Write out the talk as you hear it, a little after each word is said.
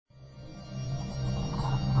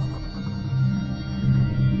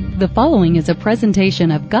The following is a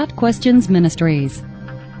presentation of Got Questions Ministries.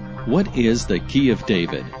 What is the Key of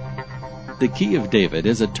David? The Key of David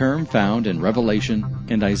is a term found in Revelation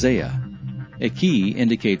and Isaiah. A key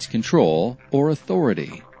indicates control or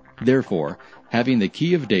authority. Therefore, having the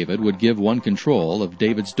Key of David would give one control of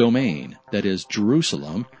David's domain, that is,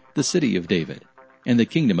 Jerusalem, the city of David, and the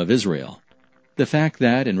kingdom of Israel. The fact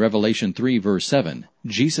that in Revelation 3 verse 7,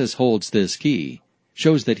 Jesus holds this key,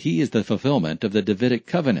 shows that he is the fulfillment of the Davidic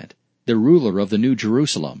covenant, the ruler of the New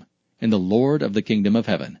Jerusalem, and the Lord of the kingdom of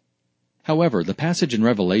heaven. However, the passage in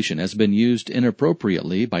Revelation has been used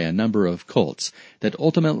inappropriately by a number of cults that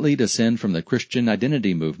ultimately descend from the Christian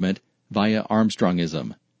identity movement via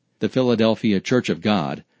Armstrongism. The Philadelphia Church of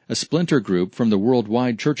God, a splinter group from the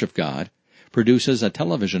Worldwide Church of God, produces a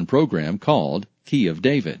television program called Key of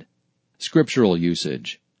David. Scriptural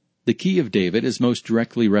usage. The Key of David is most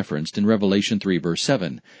directly referenced in Revelation 3 verse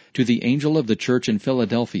 7. To the angel of the church in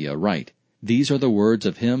Philadelphia write, "These are the words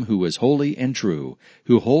of him who is holy and true,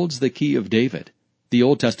 who holds the Key of David." The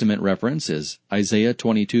Old Testament reference is Isaiah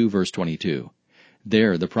 22 verse 22.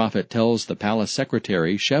 There the prophet tells the palace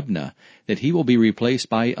secretary Shebna that he will be replaced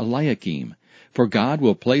by Eliakim, for God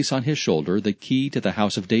will place on his shoulder the key to the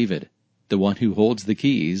house of David. The one who holds the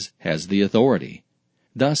keys has the authority.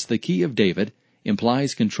 Thus the Key of David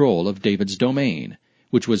implies control of David's domain,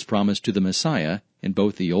 which was promised to the Messiah in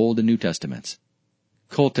both the Old and New Testaments.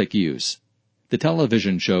 Cultic use. The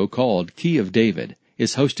television show called Key of David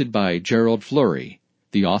is hosted by Gerald Flurry,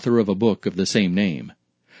 the author of a book of the same name.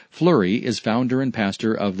 Flurry is founder and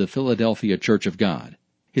pastor of the Philadelphia Church of God.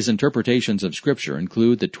 His interpretations of Scripture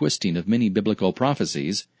include the twisting of many biblical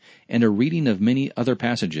prophecies and a reading of many other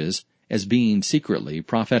passages as being secretly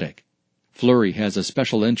prophetic. Flurry has a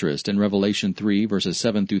special interest in Revelation 3 verses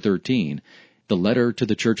 7 through 13, the letter to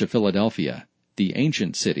the Church of Philadelphia, the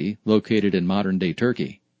ancient city located in modern-day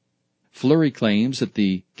Turkey. Flurry claims that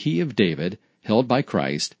the Key of David, held by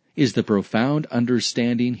Christ, is the profound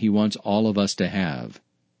understanding he wants all of us to have,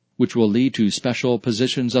 which will lead to special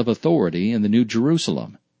positions of authority in the New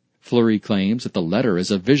Jerusalem. Flurry claims that the letter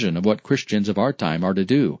is a vision of what Christians of our time are to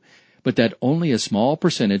do, but that only a small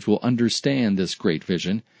percentage will understand this great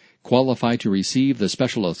vision, qualify to receive the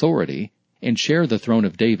special authority, and share the throne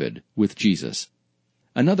of David with Jesus.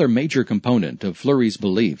 Another major component of Flurry's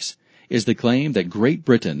beliefs is the claim that Great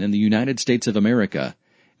Britain and the United States of America,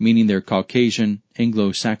 meaning their Caucasian,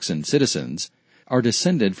 Anglo-Saxon citizens, are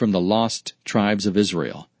descended from the lost tribes of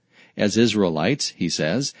Israel. As Israelites, he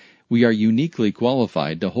says, we are uniquely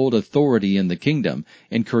qualified to hold authority in the kingdom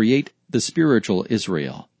and create the spiritual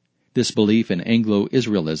Israel. This belief in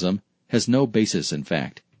Anglo-Israelism has no basis in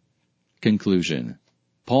fact. Conclusion.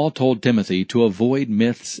 Paul told Timothy to avoid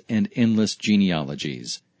myths and endless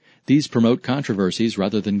genealogies. These promote controversies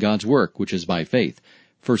rather than God's work, which is by faith.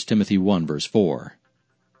 1 Timothy 1 verse 4.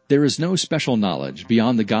 There is no special knowledge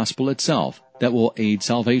beyond the gospel itself that will aid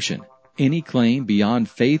salvation. Any claim beyond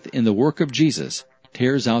faith in the work of Jesus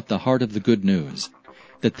tears out the heart of the good news,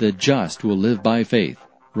 that the just will live by faith.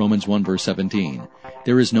 Romans 1 verse 17.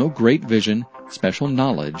 There is no great vision, special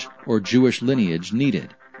knowledge, or Jewish lineage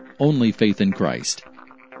needed. Only faith in Christ.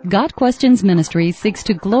 Got Questions Ministries seeks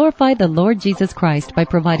to glorify the Lord Jesus Christ by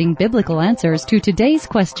providing biblical answers to today's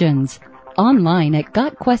questions. Online at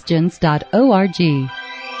GotQuestions.org.